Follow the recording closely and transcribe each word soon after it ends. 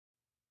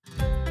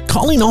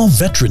calling all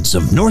veterans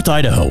of North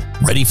Idaho.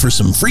 Ready for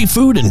some free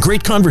food and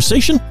great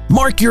conversation?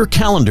 Mark your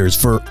calendars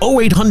for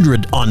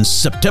 0800 on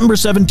September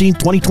 17,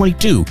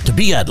 2022 to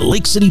be at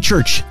Lake City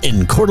Church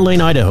in Coeur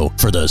d'Alene, Idaho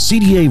for the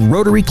CDA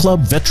Rotary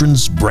Club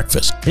Veterans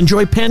Breakfast.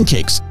 Enjoy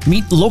pancakes,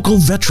 meet local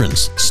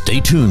veterans.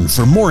 Stay tuned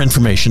for more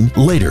information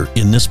later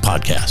in this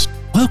podcast.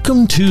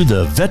 Welcome to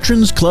the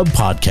Veterans Club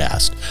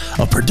Podcast,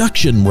 a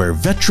production where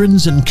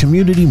veterans and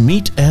community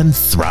meet and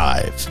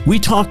thrive. We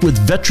talk with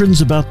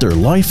veterans about their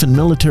life and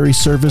military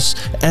service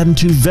and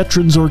to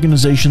veterans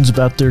organizations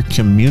about their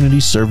community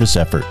service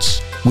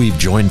efforts. We've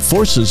joined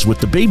forces with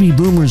the Baby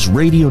Boomers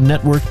Radio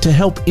Network to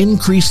help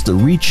increase the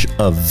reach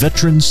of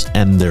veterans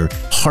and their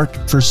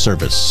heart for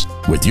service.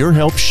 With your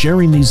help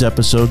sharing these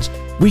episodes,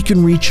 we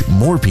can reach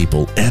more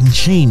people and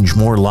change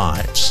more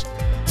lives.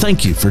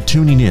 Thank you for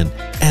tuning in,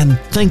 and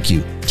thank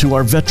you to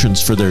our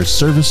veterans for their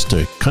service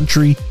to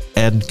country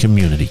and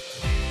community.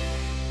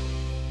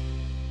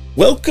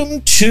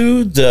 Welcome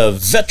to the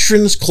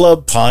Veterans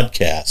Club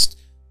Podcast.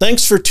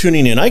 Thanks for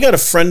tuning in. I got a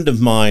friend of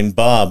mine,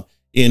 Bob,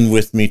 in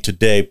with me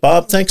today.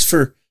 Bob, thanks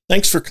for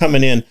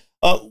coming in.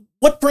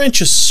 What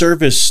branch of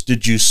service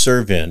did you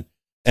serve in,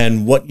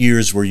 and what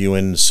years were you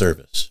in the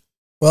service?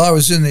 Well, I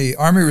was in the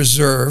Army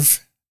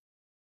Reserve.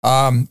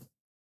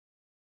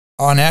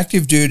 On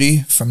active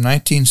duty from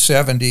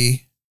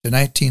 1970 to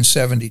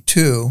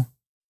 1972,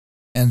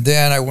 and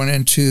then I went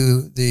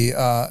into the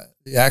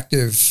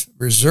active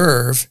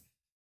reserve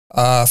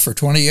for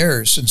 20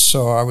 years. And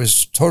so I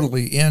was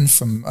totally in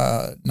from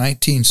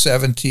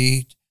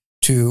 1970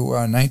 to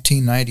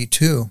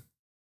 1992.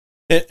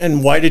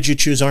 And why did you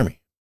choose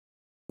Army?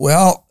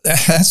 Well,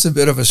 that's a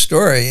bit of a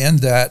story in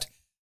that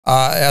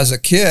as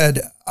a kid,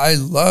 I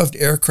loved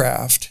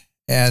aircraft,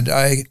 and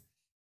I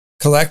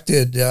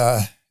collected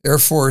Air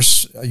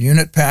Force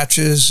unit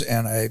patches,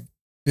 and I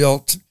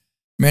built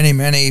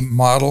many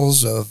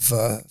models of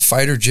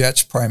fighter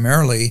jets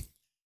primarily.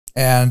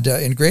 And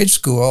in grade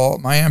school,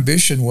 my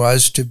ambition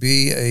was to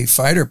be a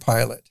fighter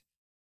pilot.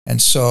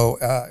 And so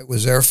it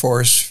was Air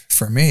Force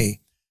for me.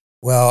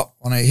 Well,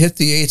 when I hit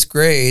the 8th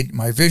grade,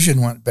 my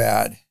vision went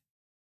bad,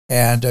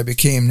 and I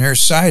became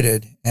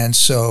nearsighted. And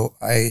so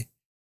I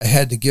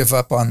had to give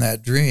up on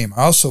that dream.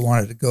 I also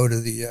wanted to go to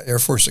the Air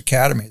Force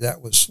Academy.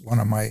 That was one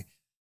of my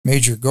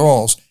major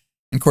goals.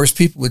 And of course,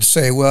 people would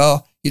say,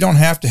 well, you don't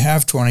have to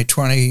have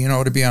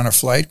 20/20, to be on a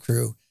flight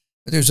crew.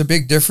 But there's a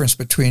big difference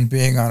between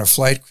being on a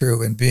flight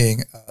crew and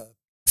being a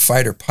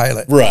fighter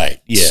pilot.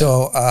 Right, yeah.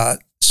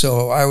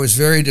 So I was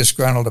very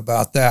disgruntled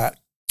about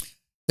that.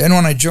 Then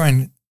when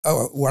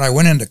I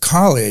went into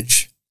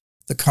college,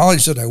 the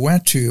college that I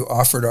went to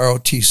offered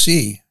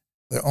ROTC,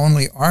 but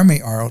only Army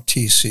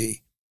ROTC.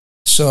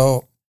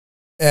 So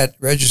at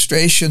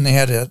registration, they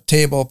had a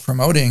table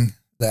promoting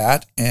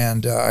that,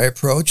 and I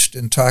approached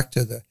and talked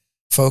to the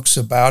folks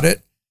about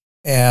it,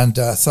 and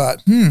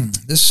thought,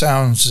 this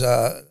sounds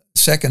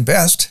second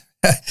best,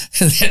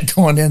 and then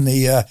going in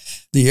the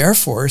Air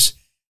Force,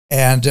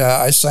 and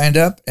I signed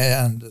up,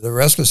 and the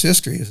rest was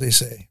history, as they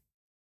say.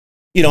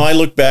 I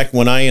look back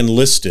when I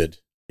enlisted,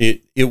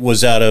 it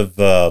was out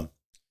of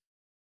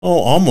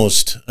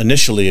almost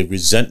initially a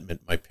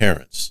resentment. My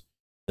parents,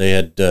 they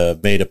had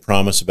made a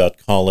promise about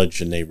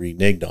college, and they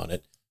reneged on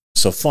it.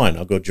 So fine,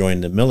 I'll go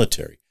join the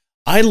military.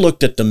 I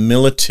looked at the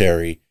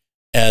military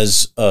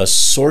as a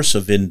source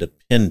of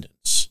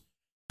independence.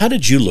 How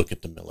did you look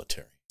at the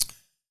military?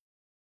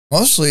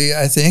 Mostly,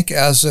 I think,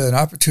 as an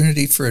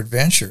opportunity for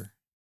adventure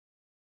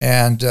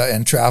and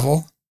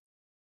travel.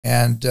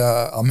 And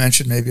I'll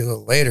mention maybe a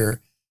little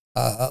later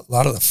a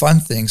lot of the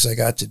fun things I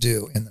got to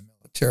do in the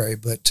military.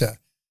 But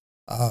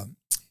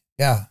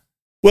yeah.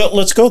 Well,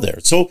 let's go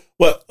there. So,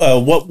 what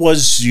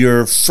was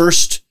your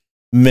first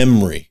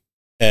memory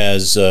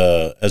as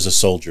a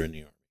soldier in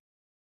the Army?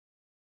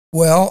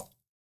 Well,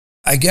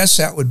 I guess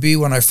that would be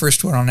when I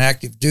first went on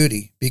active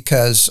duty,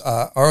 because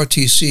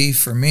ROTC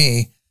for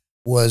me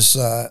was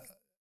a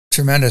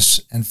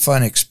tremendous and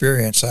fun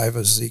experience. I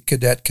was the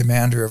cadet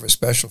commander of a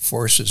special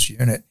forces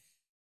unit,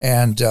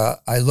 and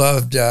I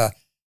loved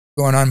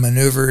going on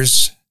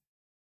maneuvers,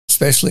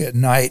 especially at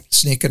night,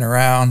 sneaking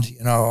around.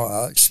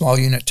 Small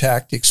unit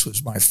tactics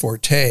was my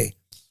forte.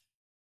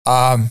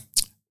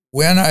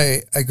 When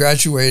I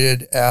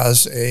graduated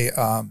as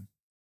a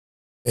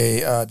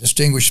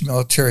distinguished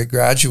military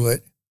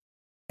graduate,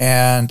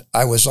 and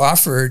I was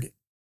offered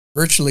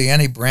virtually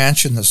any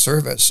branch in the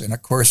service. And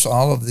of course,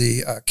 all of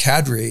the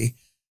cadre,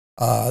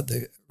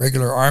 the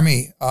regular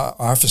Army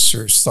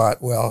officers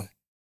thought, well,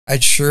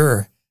 I'd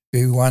sure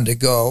be one to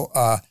go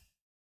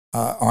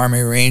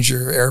Army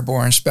Ranger,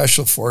 Airborne,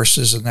 Special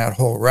Forces, and that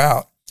whole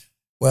route.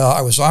 Well,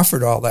 I was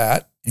offered all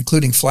that,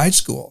 including flight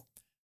school.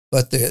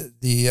 But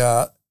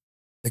the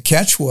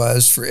catch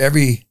was, for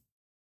every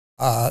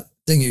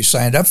thing you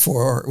signed up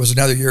for was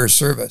another year of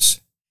service.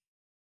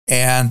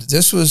 And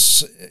this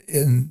was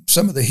in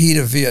some of the heat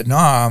of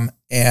Vietnam.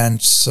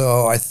 And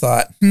so I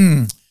thought,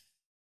 my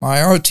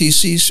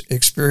ROTC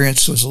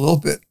experience was a little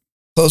bit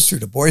closer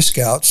to Boy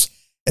Scouts.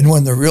 And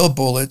when the real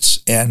bullets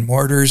and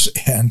mortars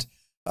and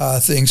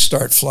things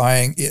start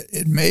flying,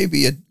 it may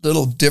be a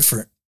little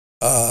different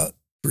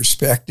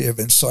perspective.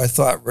 And so I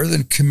thought, rather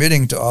than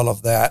committing to all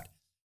of that,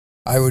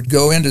 I would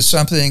go into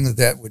something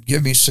that would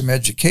give me some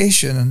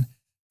education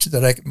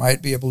that I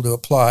might be able to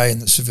apply in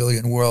the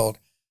civilian world.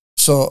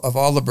 So of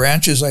all the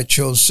branches, I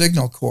chose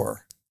Signal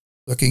Corps,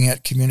 looking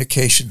at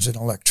communications and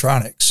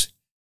electronics.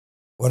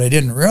 What I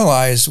didn't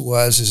realize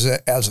is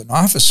that as an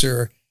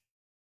officer,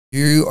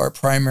 you are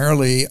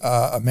primarily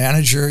a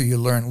manager. You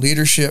learn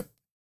leadership,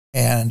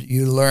 and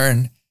you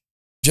learn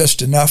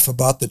just enough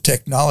about the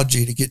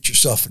technology to get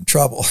yourself in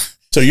trouble.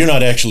 So you're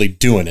not actually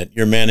doing it.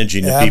 You're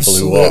managing the people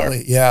who are.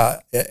 Absolutely,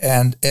 yeah.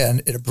 And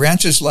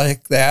branches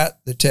like that,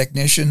 the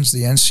technicians,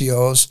 the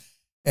NCOs,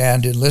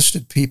 and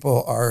enlisted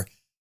people are,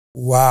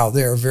 wow,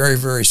 they're very,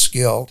 very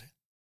skilled.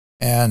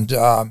 And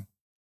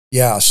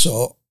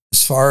so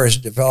as far as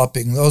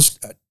developing those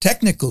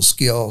technical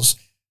skills,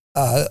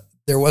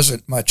 there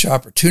wasn't much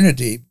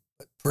opportunity.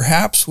 But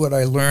perhaps what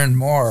I learned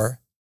more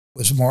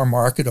was more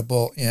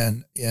marketable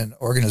in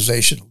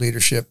organizational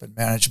leadership and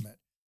management.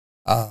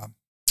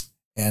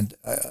 And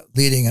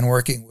leading and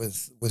working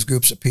with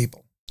groups of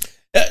people.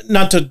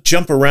 Not to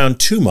jump around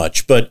too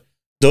much, but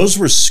those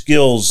were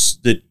skills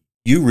that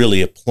you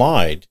really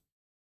applied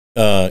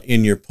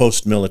in your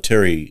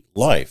post-military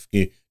life.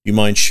 You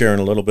mind sharing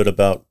a little bit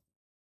about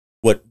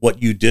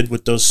what you did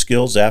with those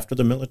skills after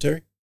the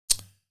military?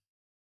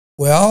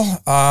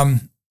 Well,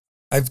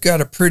 I've got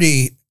a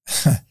pretty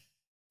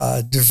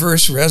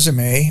diverse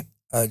resume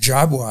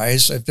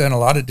job-wise. I've done a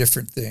lot of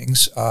different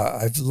things.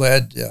 I've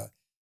led...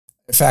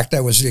 In fact, I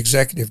was the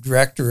executive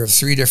director of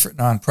 3 different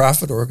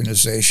nonprofit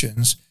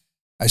organizations.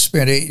 I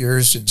spent 8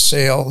 years in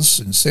sales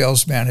and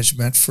sales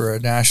management for a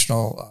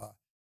national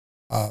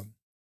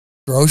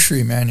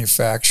grocery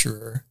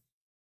manufacturer.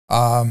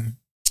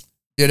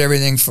 Did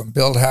everything from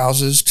build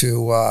houses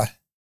to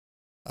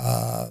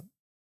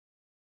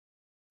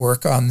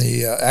work on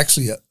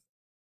the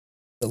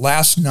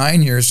last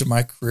 9 years of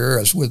my career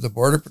I was with the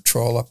Border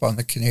Patrol up on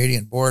the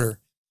Canadian border.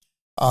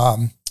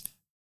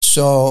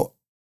 So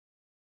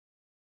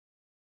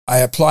I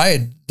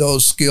applied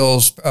those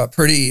skills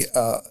pretty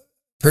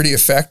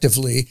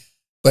effectively.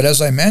 But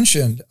as I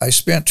mentioned, I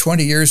spent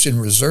 20 years in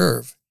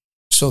reserve.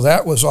 So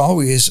that was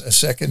always a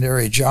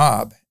secondary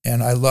job.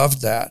 And I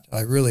loved that.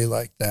 I really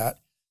liked that.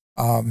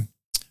 And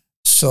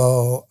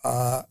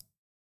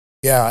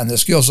the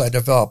skills I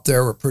developed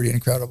there were pretty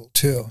incredible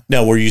too.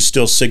 Now, were you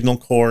still Signal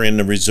Corps in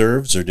the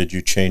reserves, or did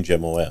you change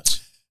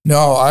MOS?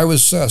 No, I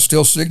was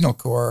still Signal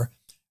Corps.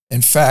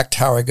 In fact,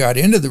 how I got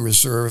into the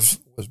reserves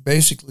was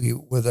basically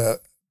with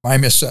my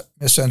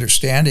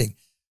misunderstanding.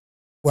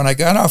 When I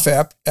got off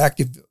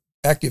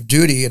active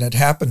duty, and it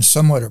happened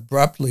somewhat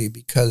abruptly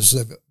because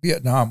the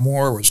Vietnam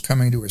War was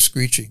coming to a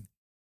screeching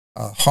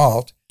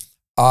halt,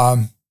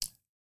 I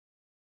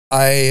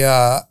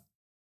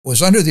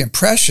was under the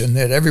impression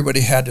that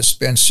everybody had to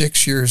spend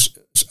 6 years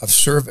of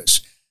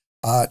service,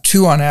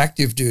 2 on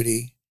active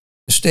duty.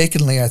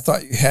 Mistakenly, I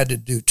thought you had to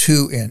do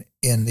 2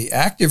 in the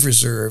active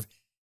reserve,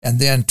 and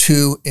then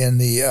 2 in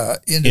the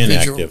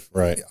individual inactive,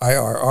 right?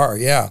 IRR.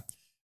 Yeah.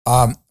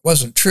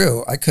 Wasn't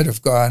true. I could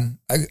have gone,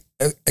 I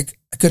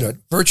could have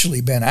virtually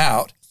been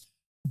out,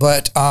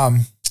 but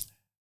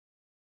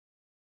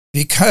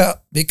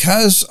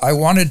because I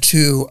wanted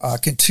to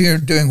continue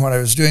doing what I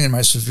was doing in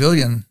my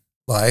civilian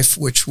life,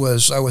 which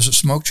was I was a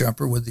smoke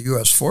jumper with the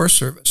U.S. Forest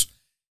Service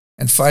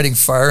and fighting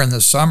fire in the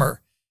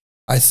summer,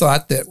 I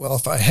thought that, well,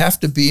 if I have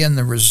to be in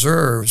the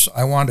reserves,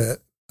 I want to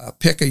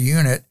pick a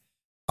unit,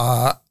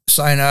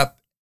 sign up,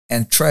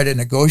 and try to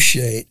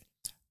negotiate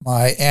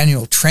my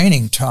annual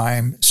training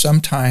time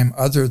sometime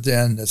other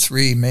than the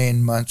 3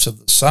 main months of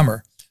the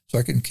summer, so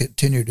I can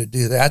continue to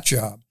do that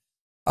job.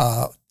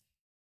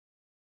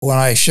 When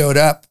I showed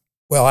up,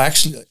 well,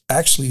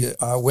 actually,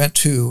 I went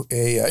to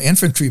a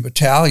infantry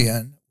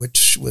battalion,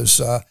 which was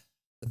the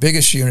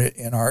biggest unit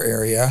in our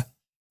area,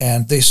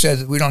 and they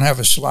said, we don't have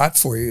a slot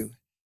for you.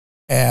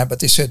 But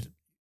they said,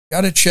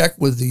 got to check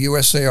with the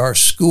USAR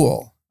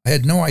school. I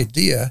had no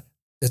idea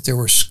that there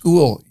were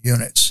school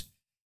units.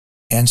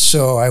 And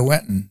so I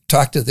went and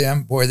talked to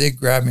them. Boy, they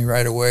grabbed me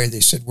right away. They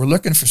said, we're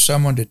looking for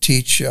someone to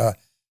teach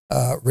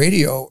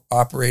radio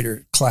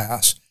operator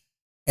class.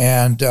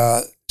 And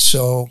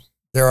so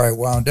there I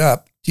wound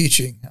up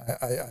teaching.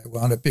 I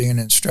wound up being an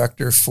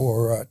instructor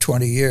for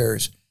 20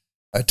 years.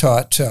 I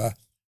taught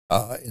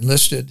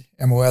enlisted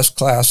MOS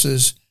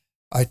classes.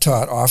 I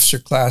taught officer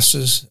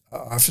classes,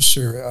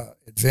 officer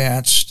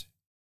advanced,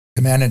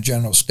 command and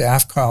general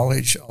staff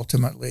college,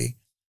 ultimately.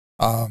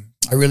 I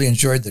really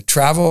enjoyed the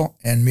travel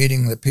and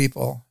meeting the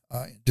people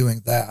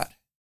doing that.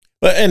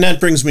 And that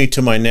brings me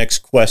to my next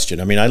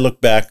question. I mean, I look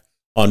back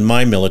on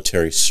my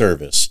military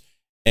service,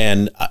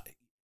 and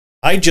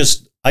I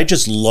just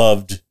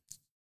loved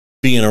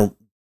being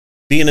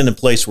in a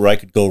place where I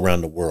could go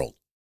around the world.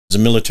 As a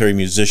military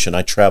musician,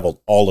 I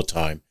traveled all the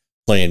time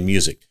playing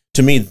music.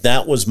 To me,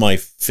 that was my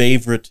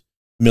favorite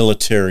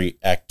military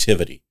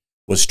activity,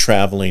 was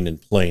traveling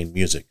and playing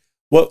music.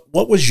 What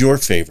was your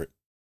favorite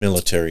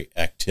military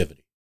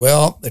activity?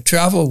 Well, the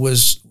travel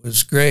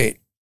was great.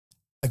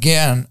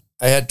 again,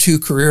 I had two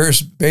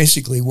careers,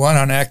 basically one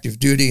on active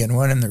duty and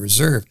one in the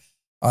reserve.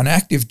 On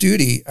active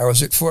duty, I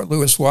was at Fort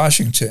Lewis,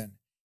 Washington,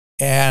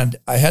 and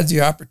I had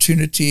the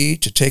opportunity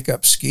to take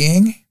up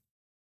skiing,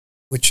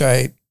 which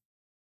I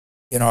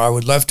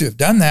would love to have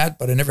done that,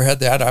 but I never had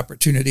that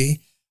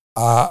opportunity.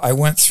 I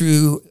went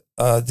through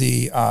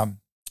the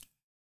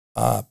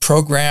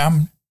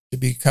program to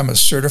become a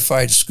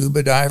certified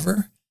scuba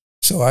diver.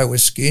 So I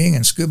was skiing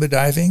and scuba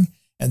diving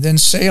and then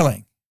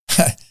sailing.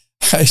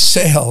 I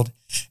sailed.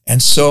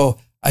 And so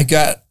I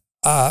got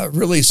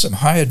really some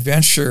high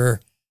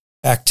adventure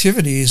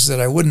activities that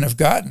I wouldn't have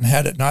gotten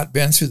had it not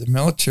been through the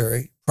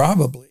military,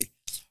 probably.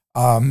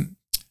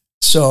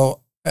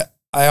 So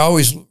I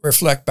always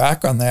reflect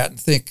back on that and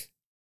think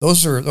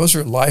those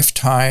are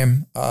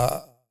lifetime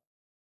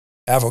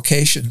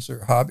avocations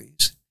or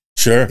hobbies.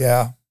 Sure.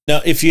 Yeah.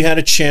 Now, if you had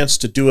a chance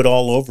to do it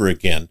all over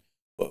again,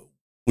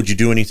 would you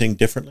do anything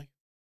differently?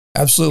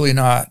 Absolutely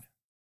not.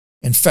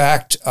 In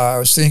fact, I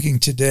was thinking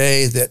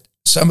today that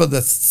some of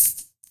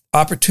the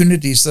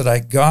opportunities that I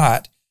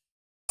got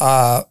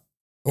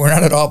were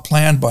not at all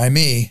planned by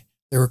me.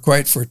 They were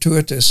quite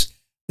fortuitous.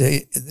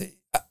 I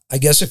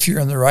guess if you're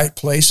in the right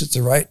place at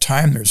the right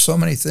time, there's so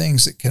many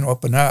things that can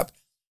open up.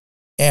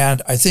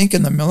 And I think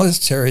in the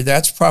military,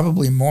 that's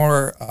probably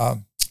more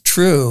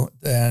true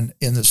than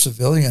in the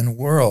civilian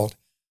world.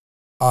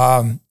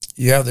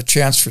 You have the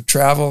chance for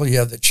travel. You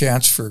have the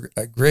chance for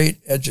a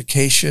great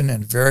education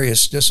in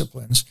various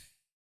disciplines.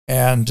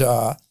 And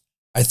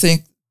I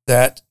think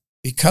that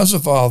because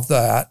of all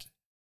that,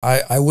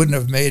 I wouldn't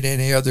have made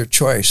any other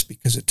choice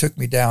because it took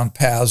me down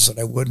paths that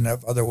I wouldn't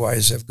have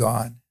otherwise have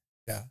gone.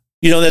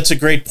 Yeah. That's a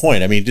great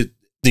point. I mean,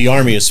 the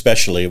Army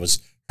especially, it was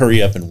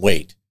hurry up and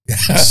wait.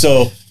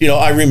 So,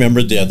 I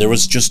remember there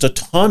was just a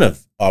ton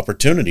of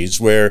opportunities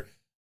where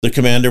the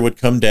commander would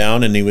come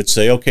down and he would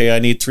say, okay, I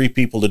need 3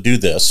 people to do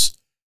this.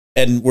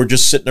 And we're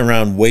just sitting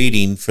around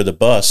waiting for the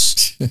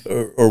bus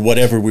or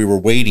whatever we were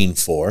waiting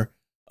for.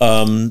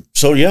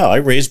 So yeah, I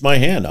raised my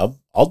hand.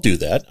 I'll do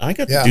that. I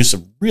got to do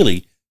some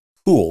really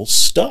cool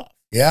stuff.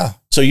 Yeah.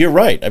 So you're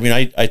right. I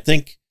mean, I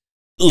think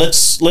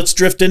let's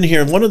drift in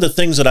here. And one of the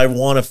things that I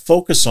want to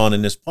focus on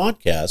in this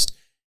podcast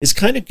is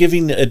kind of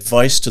giving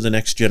advice to the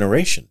next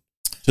generation,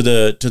 to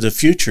the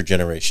future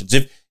generations.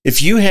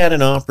 If you had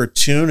an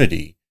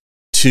opportunity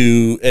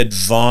to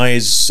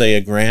advise, say,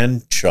 a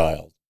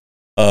grandchild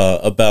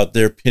about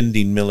their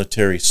pending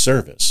military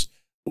service,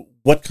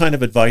 what kind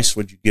of advice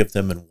would you give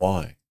them and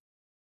why?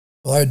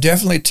 Well, I would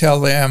definitely tell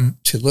them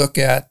to look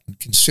at and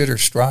consider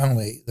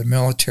strongly the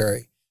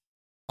military.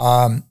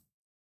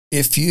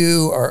 If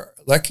you are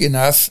lucky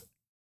enough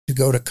to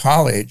go to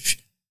college,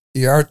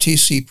 the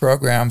ROTC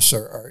programs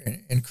are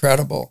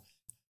incredible.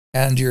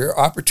 And your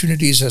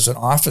opportunities as an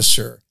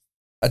officer,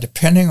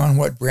 depending on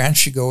what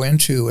branch you go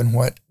into and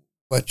what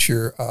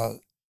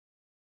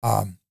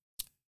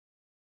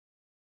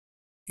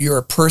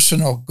your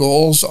personal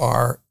goals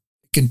are,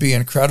 can be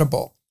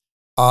incredible.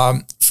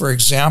 For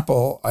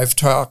example, I've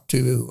talked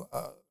to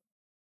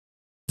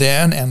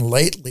then and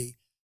lately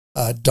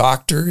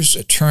doctors,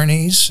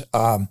 attorneys.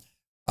 The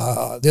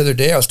other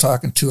day I was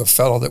talking to a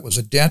fellow that was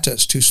a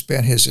dentist who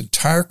spent his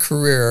entire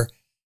career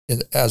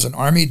as an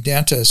Army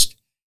dentist.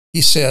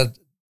 He said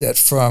that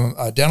from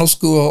dental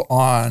school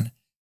on,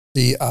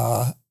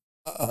 the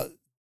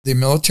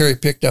military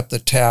picked up the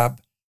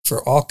tab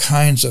for all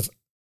kinds of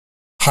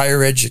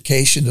higher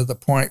education to the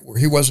point where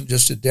he wasn't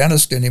just a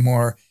dentist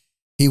anymore.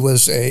 He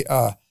was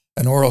an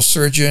oral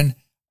surgeon,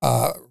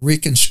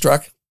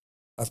 reconstructive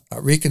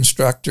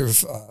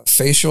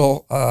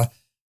facial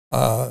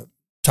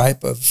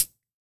type of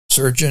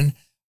surgeon.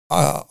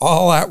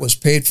 All that was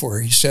paid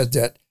for. He said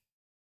that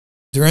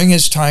during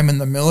his time in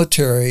the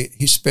military,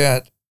 he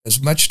spent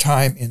as much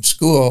time in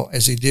school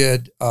as he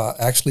did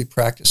actually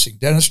practicing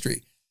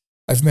dentistry.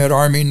 I've met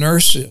Army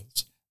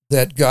nurses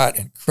that got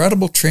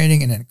incredible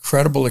training and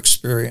incredible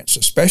experience,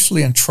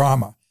 especially in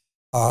trauma.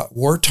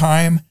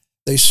 Wartime,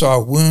 they saw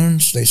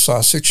wounds, they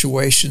saw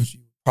situations you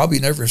probably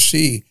never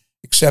see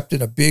except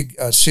in a big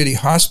city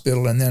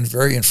hospital, and then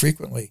very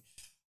infrequently.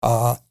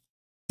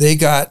 They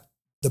got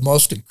the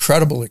most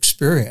incredible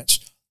experience.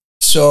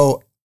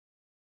 So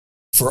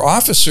for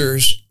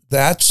officers,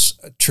 that's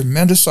a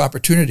tremendous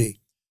opportunity.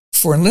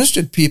 For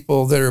enlisted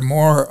people that are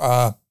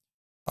more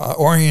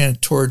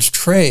oriented towards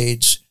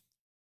trades,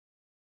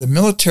 the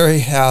military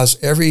has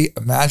every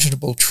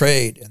imaginable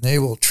trade, and they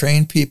will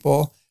train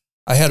people.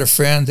 I had a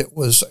friend that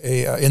was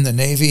in the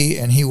Navy,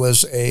 and he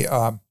was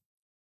a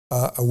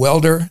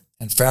welder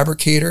and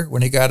fabricator.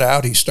 When he got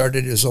out, he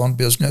started his own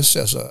business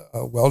as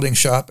a welding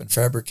shop and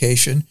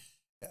fabrication,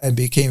 and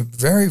became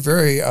very,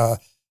 very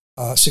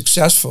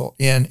successful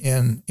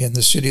in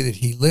the city that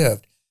he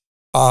lived.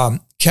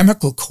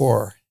 Chemical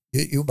Corps,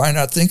 you might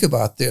not think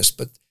about this,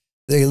 but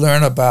they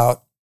learn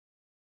about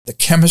the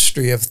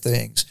chemistry of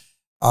things.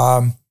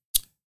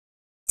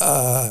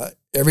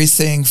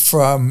 Everything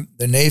from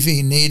the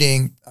Navy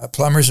needing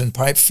plumbers and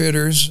pipe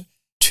fitters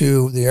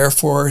to the Air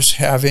Force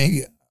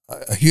having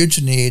a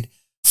huge need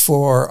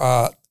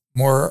for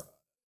more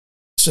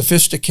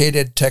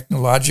sophisticated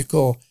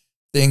technological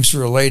things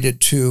related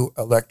to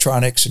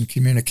electronics and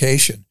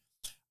communication.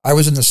 I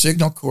was in the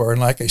Signal Corps,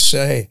 and like I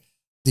say,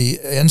 the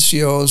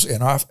NCOs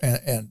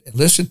and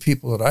enlisted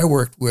people that I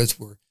worked with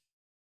were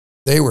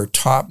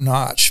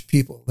top-notch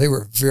people. They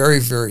were very,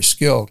 very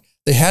skilled.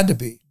 They had to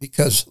be,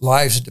 because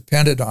lives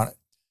depended on it.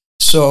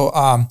 So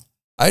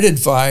I'd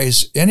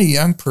advise any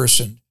young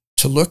person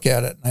to look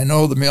at it. I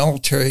know the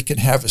military can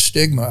have a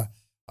stigma,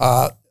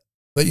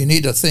 but you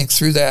need to think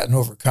through that and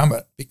overcome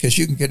it, because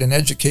you can get an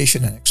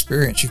education and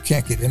experience you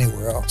can't get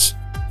anywhere else.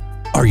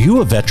 Are you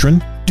a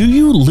veteran? Do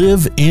you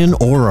live in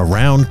or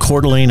around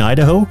Coeur d'Alene,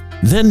 Idaho?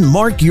 Then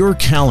mark your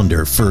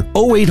calendar for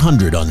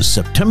 0800 on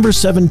September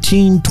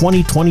 17,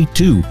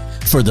 2022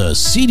 for the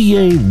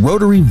CDA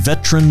Rotary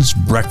Veterans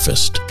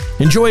Breakfast.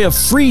 Enjoy a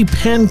free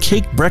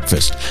pancake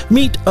breakfast,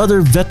 meet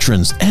other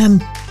veterans,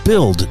 and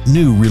build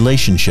new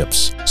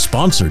relationships.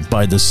 Sponsored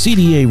by the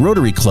CDA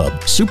Rotary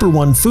Club, Super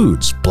One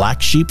Foods,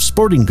 Black Sheep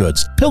Sporting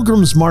Goods,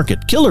 Pilgrim's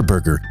Market, Killer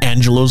Burger,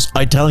 Angelo's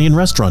Italian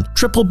Restaurant,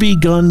 Triple B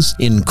Guns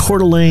in Coeur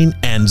d'Alene,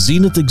 and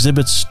Zenith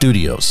Exhibit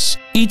Studios.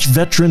 Each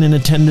veteran in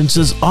attendance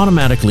is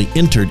automatically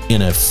entered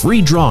in a free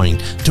drawing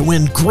to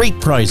win great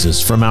prizes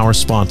from our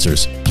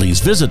sponsors. Please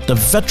visit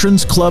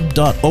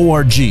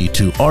theveteransclub.org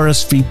to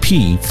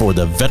RSVP for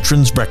the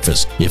Veterans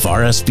Breakfast. If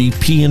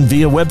RSVPing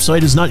via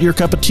website is not your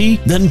cup of tea,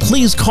 then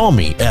please call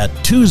me at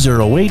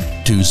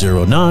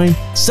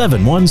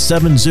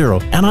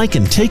 208-209-7170 and I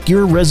can take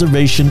your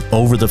reservation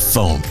over the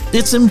phone.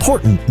 It's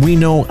important we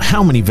know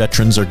how many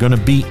veterans are going to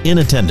be in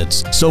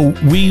attendance, so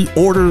we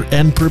order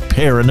and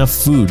prepare enough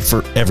food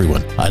for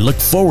everyone. I look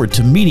forward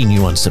to meeting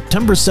you on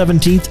September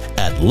 17th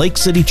at Lake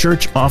City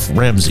Church off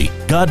Ramsey.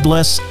 God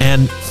bless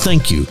and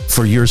thank you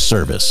for your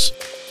service.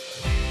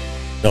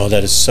 No,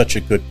 that is such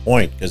a good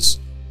point, because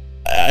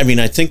I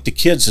think the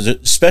kids,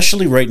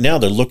 especially right now,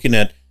 they're looking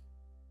at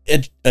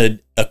a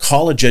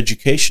college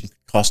education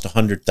cost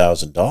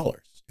 $100,000.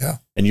 Yeah.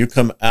 And you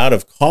come out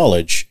of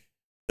college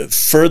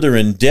further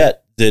in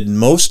debt than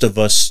most of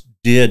us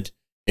did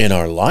in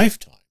our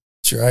lifetime.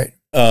 That's right.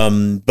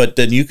 But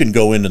then you can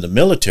go into the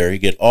military,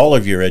 get all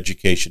of your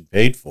education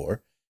paid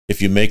for.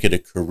 If you make it a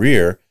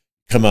career,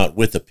 come out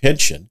with a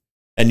pension,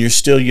 and you're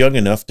still young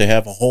enough to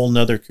have a whole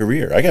nother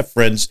career. I got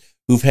friends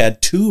who've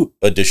had 2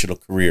 additional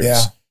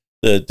careers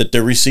that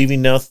they're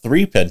receiving now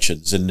 3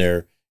 pensions in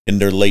their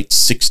late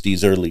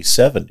 60s, early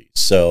 70s.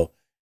 So,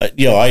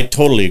 I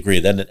totally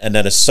agree. And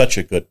that is such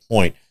a good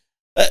point.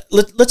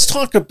 Let's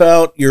talk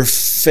about your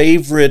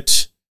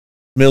favorite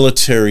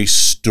military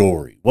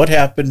story. What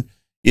happened?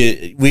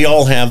 We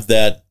all have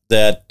that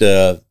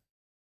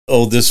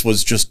this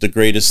was just the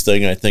greatest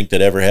thing I think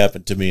that ever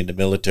happened to me in the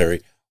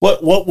military.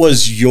 What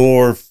was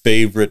your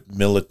favorite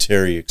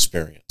military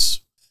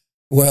experience?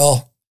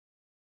 Well,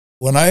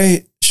 when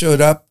I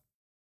showed up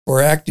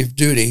for active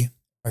duty,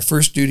 my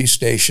first duty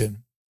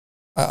station,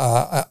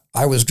 I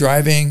was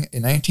driving a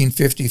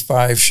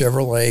 1955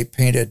 Chevrolet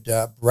painted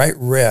bright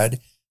red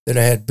that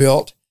I had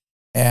built,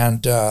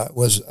 and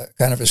was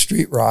kind of a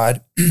street rod.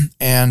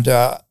 And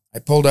I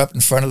pulled up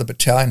in front of the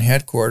battalion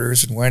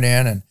headquarters and went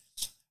in and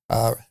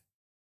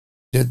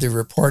did the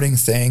reporting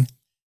thing.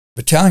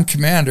 Battalion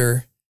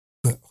commander,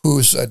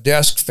 whose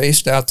desk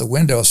faced out the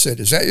window, said,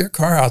 "Is that your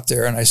car out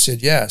there?" And I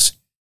said, "Yes."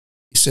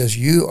 He says,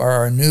 "You are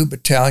our new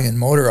battalion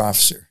motor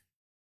officer."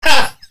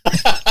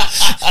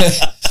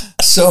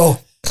 So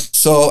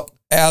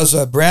as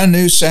a brand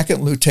new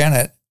second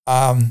lieutenant,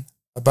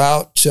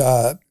 about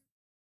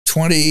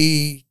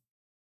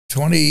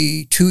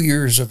 22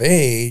 years of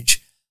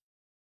age,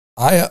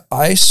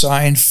 I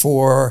signed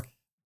for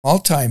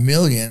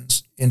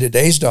multi-millions, in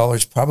today's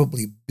dollars,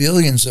 probably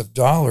billions of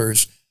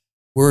dollars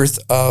worth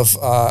of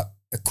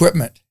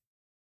equipment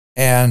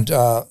and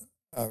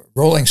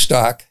rolling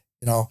stock,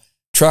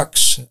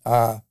 trucks,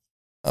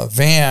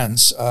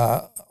 vans,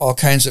 all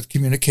kinds of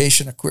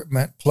communication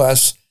equipment.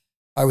 Plus,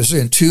 I was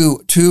in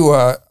two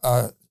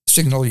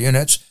signal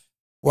units.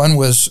 One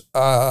was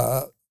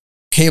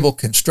cable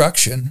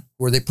construction,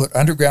 where they put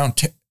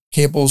underground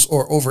cables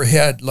or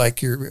overhead,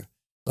 like your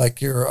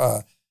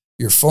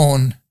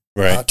phone,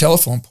 right.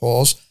 Telephone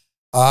poles.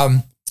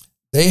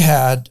 They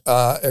had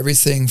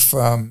everything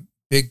from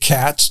big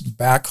cats and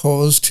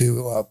backhoes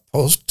to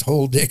post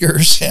hole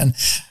diggers and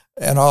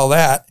all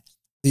that.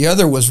 The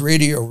other was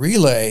radio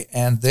relay,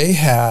 and they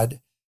had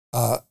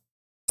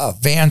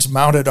vans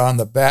mounted on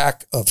the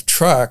back of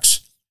trucks,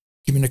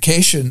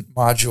 communication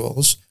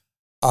modules,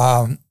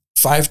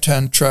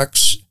 5-ton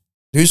trucks,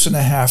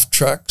 deuce-and-a-half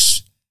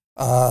trucks,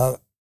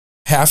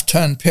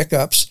 half-ton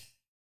pickups,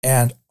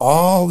 and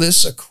all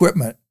this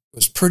equipment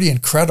was pretty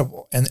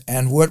incredible.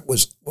 And what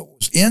was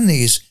in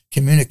these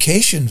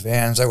communication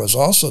vans I was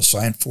also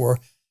signed for,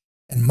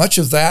 and much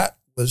of that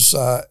was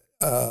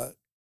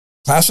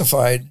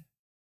classified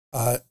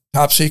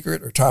top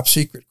secret or top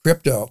secret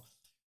crypto.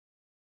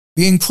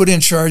 Being put in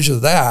charge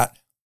of that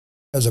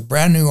as a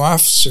brand new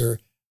officer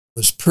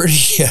was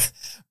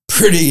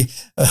pretty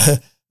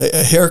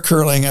hair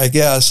curling, I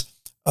guess.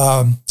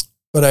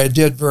 But I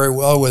did very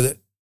well with it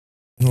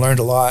and learned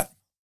a lot.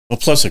 Well,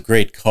 plus a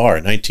great car,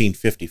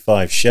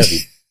 1955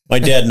 Chevy. My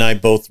dad and I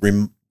both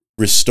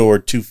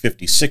restored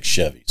 256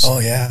 Chevys. Oh,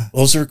 yeah.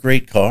 Those are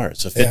great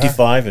cars. A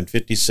 55 and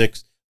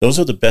 56. Those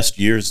are the best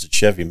years that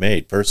Chevy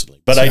made,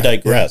 personally. But I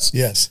digress.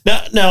 Yes.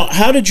 Now,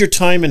 how did your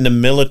time in the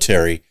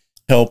military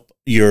help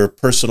your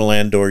personal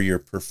and or your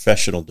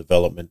professional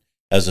development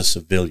as a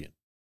civilian?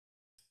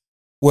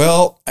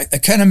 Well, I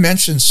kind of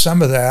mentioned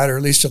some of that, or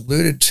at least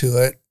alluded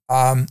to it.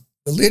 The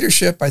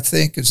leadership, I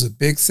think, is the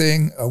big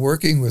thing.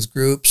 Working with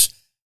groups,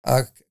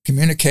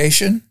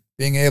 communication,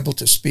 being able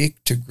to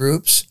speak to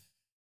groups,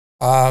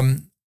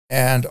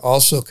 and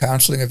also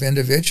counseling of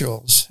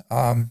individuals.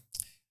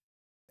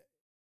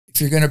 If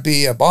you're going to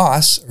be a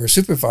boss or a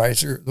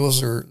supervisor,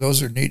 those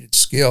are needed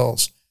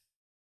skills.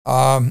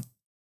 As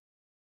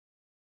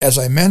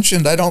I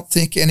mentioned, I don't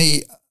think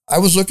I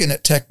was looking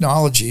at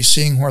technology,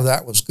 seeing where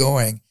that was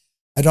going.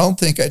 I don't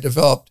think I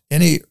developed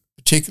any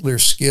particular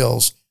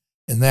skills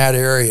in that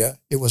area.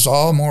 It was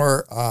all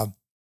more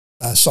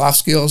soft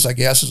skills, I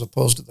guess, as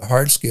opposed to the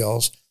hard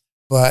skills.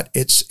 But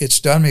it's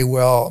done me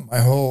well my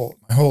whole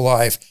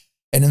life.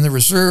 And in the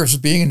reserves,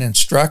 being an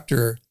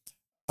instructor,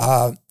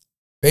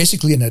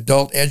 basically an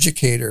adult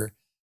educator,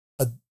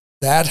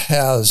 that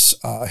has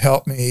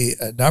helped me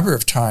a number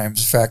of times.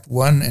 In fact,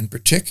 one in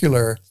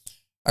particular,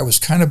 I was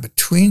kind of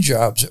between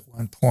jobs at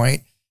one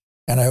point,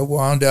 and I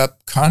wound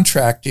up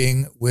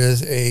contracting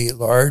with a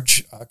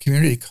large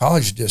community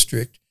college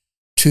district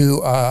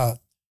to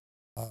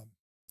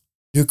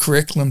do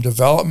curriculum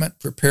development,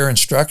 prepare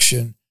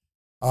instruction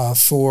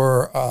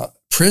for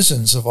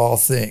prisons, of all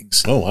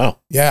things. Oh, wow.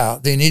 Yeah,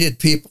 they needed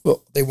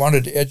people. They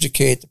wanted to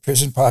educate the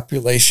prison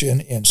population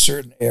in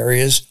certain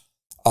areas.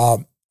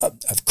 Of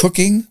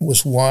cooking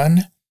was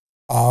one,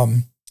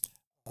 and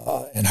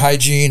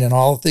hygiene and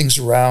all the things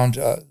around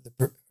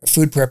the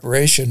food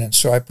preparation. And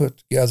so I put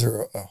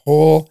together a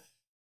whole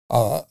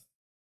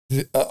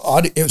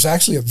it was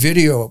actually a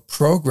video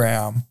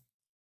program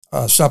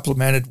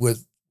supplemented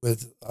with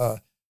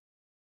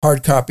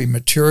hard copy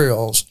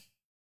materials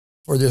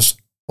for this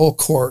whole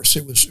course.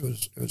 It was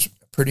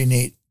a pretty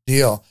neat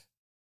deal.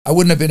 I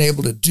wouldn't have been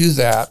able to do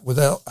that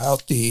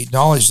without the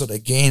knowledge that I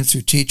gained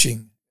through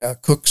teaching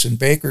cooks and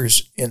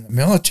bakers in the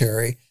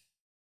military,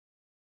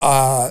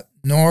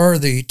 nor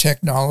the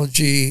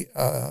technology,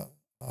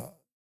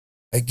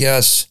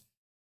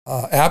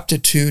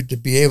 aptitude to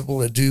be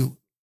able to do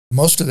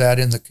most of that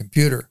in the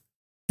computer.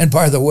 And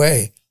by the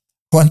way,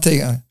 one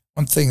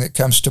thing that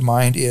comes to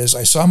mind is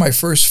I saw my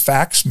first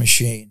fax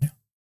machine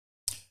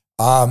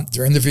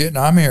during the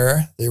Vietnam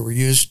era. They were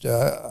used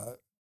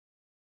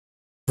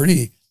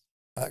pretty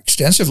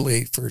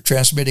extensively for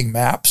transmitting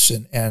maps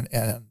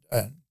and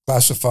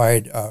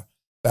classified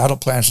battle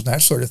plans and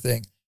that sort of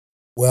thing.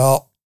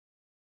 Well,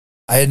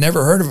 I had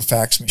never heard of a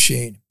fax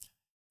machine.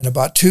 And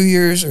about 2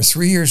 years or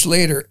 3 years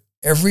later,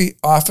 every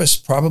office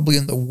probably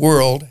in the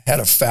world had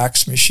a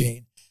fax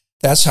machine.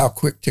 That's how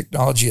quick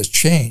technology has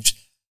changed.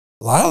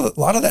 A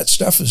lot of that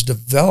stuff is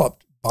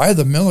developed by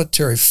the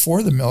military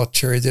for the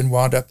military, then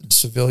wound up in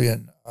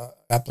civilian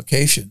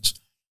applications.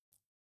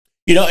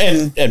 You know,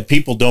 and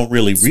people don't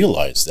really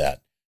realize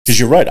that, because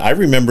you're right. I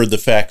remember the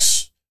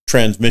fax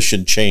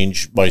transmission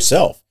change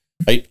myself.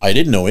 I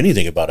didn't know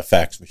anything about a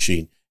fax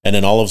machine, and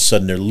then all of a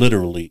sudden they're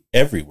literally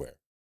everywhere.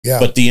 Yeah.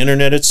 But the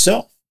internet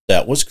itself,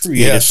 that was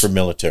created for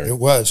military. It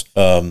was.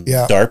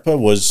 DARPA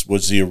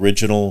was the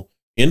original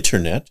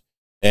internet,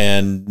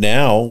 and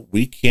now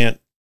we can't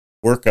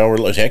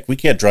we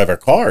can't drive our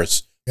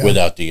cars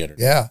without the internet.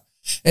 Yeah.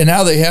 And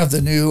now they have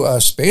the new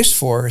Space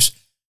Force.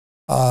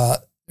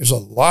 There's a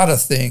lot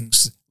of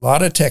things, a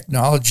lot of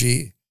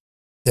technology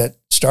that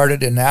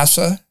started in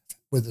NASA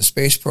with the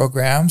space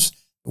programs,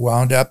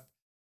 wound up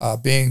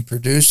being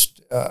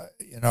produced,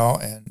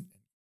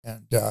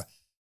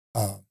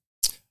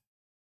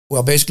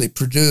 basically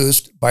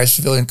produced by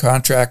civilian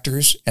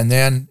contractors, and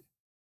then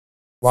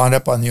wound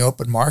up on the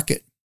open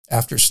market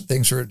after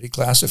things were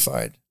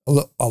declassified.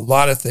 A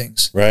lot of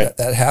things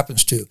that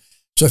happens too.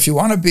 So if you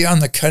want to be on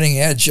the cutting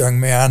edge, young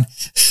man,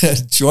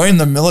 join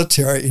the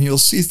military, and you'll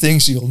see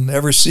things you'll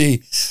never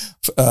see,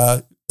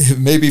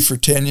 maybe for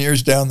 10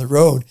 years down the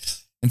road.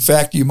 In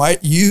fact, you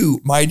might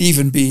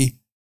even be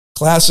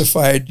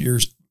classified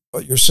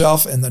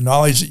yourself and the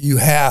knowledge that you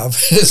have.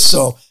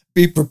 So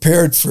be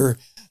prepared for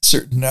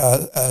certain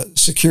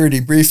security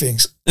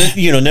briefings.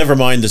 Never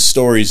mind the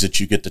stories that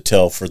you get to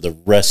tell for the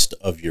rest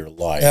of your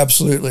life.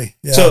 Absolutely.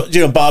 Yeah.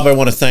 So, Bob, I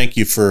want to thank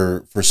you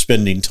for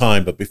spending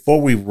time. But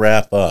before we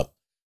wrap up,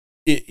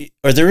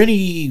 are there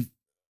any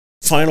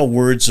final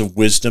words of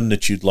wisdom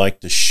that you'd like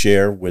to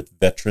share with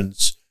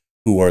veterans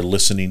who are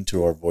listening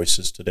to our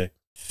voices today?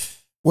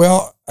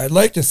 Well, I'd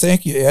like to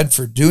thank you, Ed,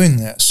 for doing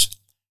this.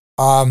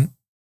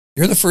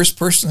 You're the first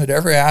person that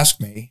ever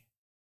asked me,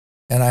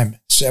 and I'm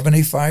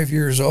 75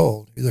 years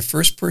old. You're the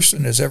first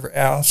person that's ever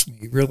asked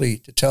me really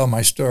to tell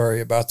my story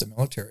about the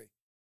military.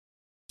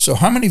 So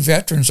how many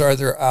veterans are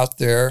there out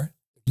there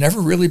who've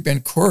never really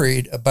been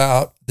queried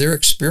about their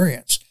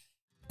experience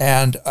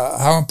and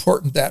how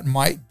important that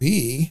might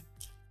be?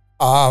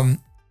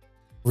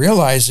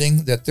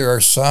 realizing that there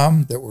are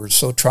some that were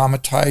so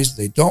traumatized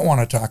they don't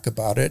want to talk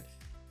about it,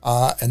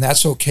 and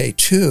that's okay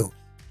too.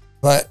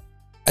 But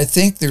I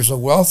think there's a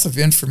wealth of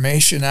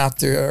information out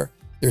there.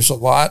 There's a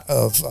lot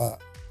of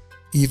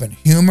even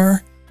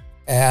humor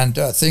and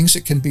things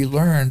that can be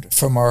learned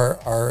from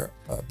our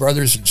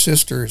brothers and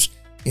sisters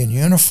in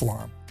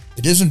uniform.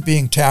 It isn't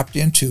being tapped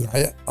into.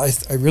 I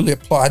really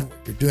applaud what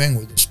you're doing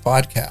with this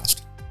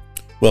podcast.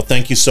 Well,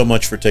 thank you so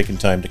much for taking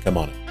time to come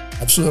on it.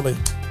 Absolutely.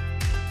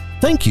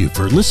 Thank you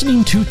for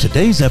listening to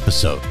today's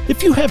episode.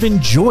 If you have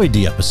enjoyed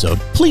the episode,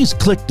 please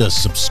click the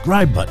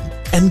subscribe button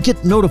and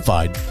get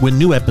notified when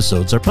new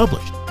episodes are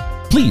published.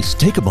 Please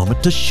take a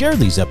moment to share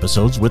these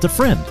episodes with a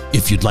friend.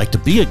 If you'd like to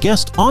be a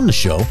guest on the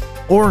show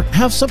or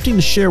have something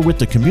to share with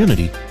the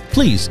community,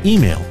 please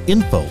email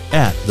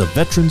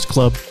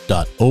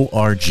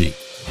info@theveteransclub.org.